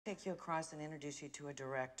Take you across and introduce you to a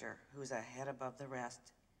director who's a head above the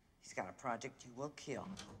rest. He's got a project you will kill.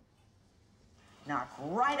 Knock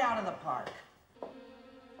right out of the park.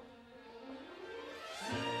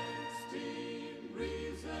 16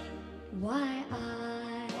 reasons why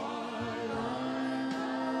I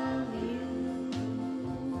love you.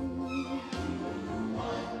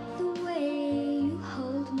 The way you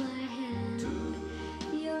hold my hand,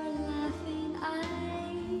 your laughing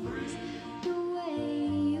eyes, the way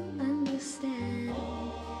you understand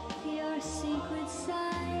your secret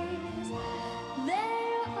sighs,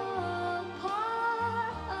 they're all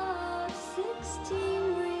part of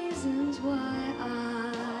 16 reasons why I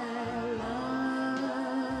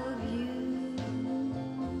love you.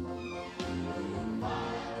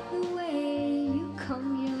 The way you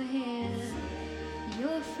comb your hair,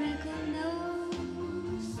 your freckled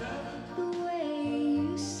nose, the way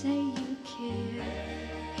you say you care,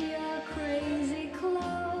 your crazy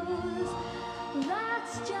clothes,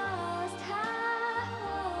 that's just half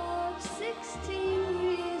of 16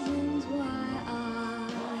 reasons why I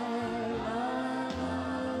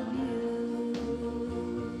love you.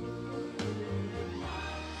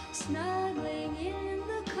 Snuggling in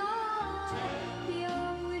the car,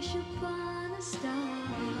 your wish upon a star,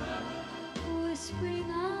 whispering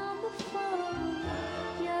on the phone,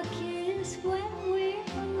 your kiss when we're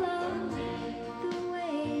alone, the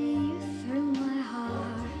way you thrill my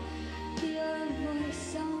heart, your voice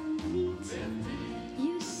so neat,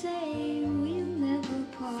 you say we'll never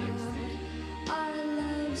part, our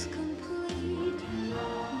love's complete,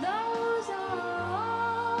 those are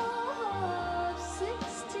all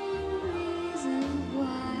 16 reasons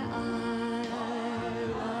why I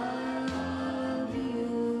love you.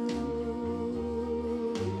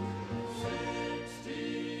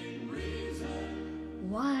 16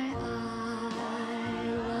 reasons Why I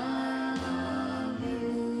love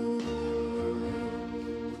you.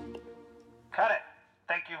 Cut it.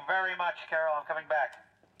 Thank you very much, Carol. I'm coming back.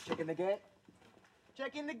 Checking the gate.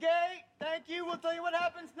 Checking the gate. Thank you. We'll tell you what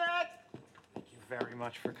happens next. Thank you very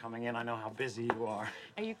much for coming in. I know how busy you are.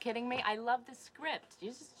 Are you kidding me? I love the script. You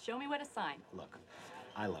just show me where to sign. Look,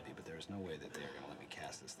 I love you, but there is no way that they're going to let me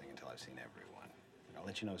cast this thing until I've seen everyone. I'll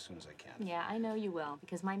let you know as soon as I can. Yeah, I know you will,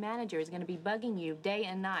 because my manager is going to be bugging you day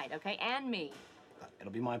and night, okay? And me.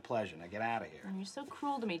 It'll be my pleasure. Now get out of here. And you're so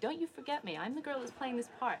cruel to me. Don't you forget me. I'm the girl that's playing this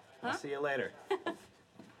part. Huh? I'll see you later.